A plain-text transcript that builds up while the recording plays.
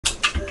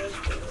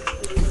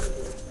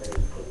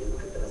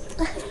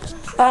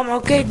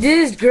Okay,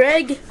 this is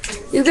Greg.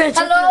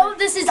 Hello,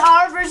 this is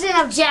our version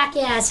of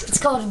Jackass. It's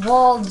called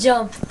Wall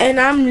Jump. And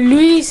I'm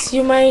Luis.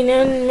 You might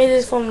know me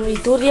this from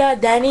Victoria,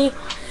 Danny.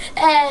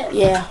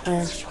 Yeah.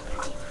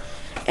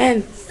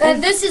 And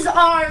this is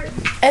our.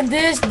 And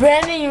this is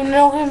Brandon. You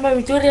know him by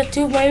Victoria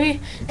too, maybe.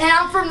 And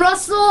I'm from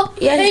Russell.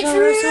 Yeah, he's from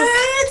Russell.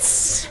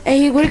 Patriots.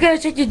 And we're gonna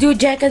try to do a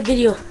Jackass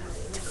video.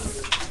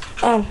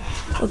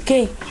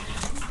 Okay.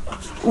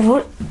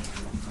 What?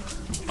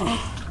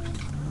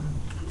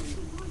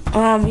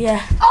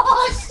 Yeah.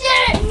 Oh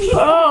shit!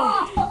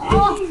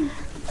 Oh.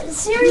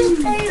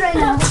 Serious pain right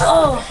now.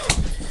 Oh.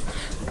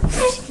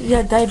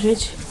 Yeah, die,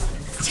 bitch.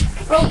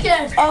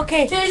 Okay.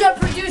 Okay. Here's our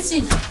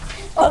producing.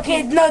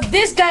 Okay, now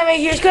this guy right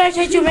here is gonna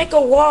try to make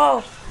a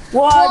wall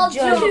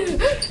jump.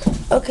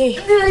 Okay.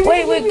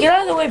 Wait, get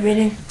out of the way,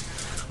 Brandon.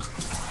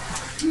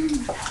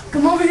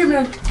 Come over here,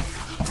 man.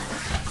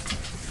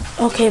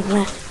 Okay,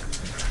 man.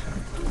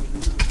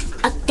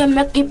 I can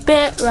make it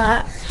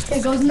better.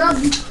 It goes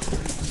nothing.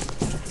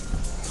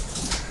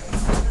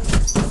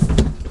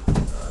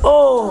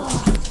 Oh.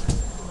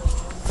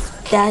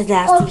 That's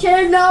nasty.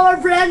 Okay, now our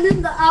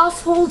Brandon, the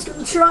asshole's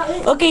gonna try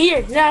it. Okay,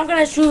 here. Now I'm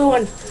gonna shoot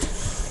one.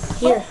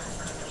 Here.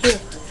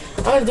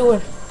 I'm gonna do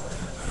one.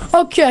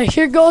 Okay,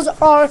 here goes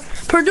our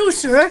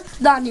producer,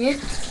 Danny. Get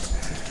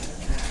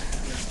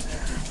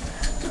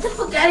the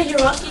fuck out of here,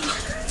 Rocky.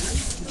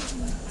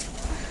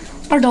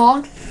 Our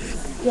dog.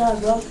 Yeah,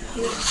 bro.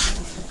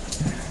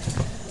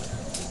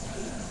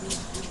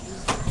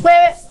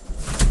 Wait.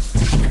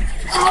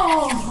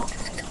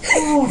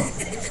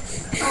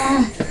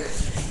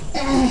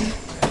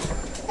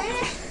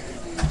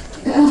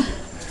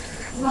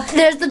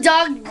 There's the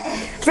dog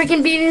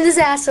freaking beating his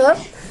ass up.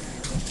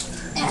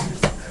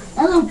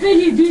 Hello,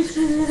 Benny, bitch.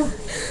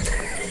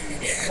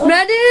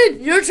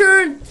 Brandon, your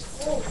turn.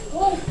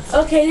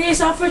 Okay, this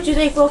is all for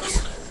today,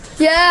 folks.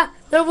 Yeah,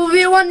 there will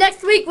be one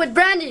next week with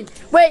Brandon.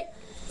 Wait,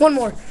 one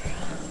more.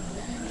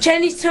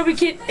 Chinese Toby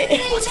Kid.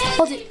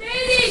 Hold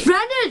it.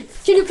 Brandon,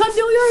 can you come do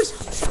yours?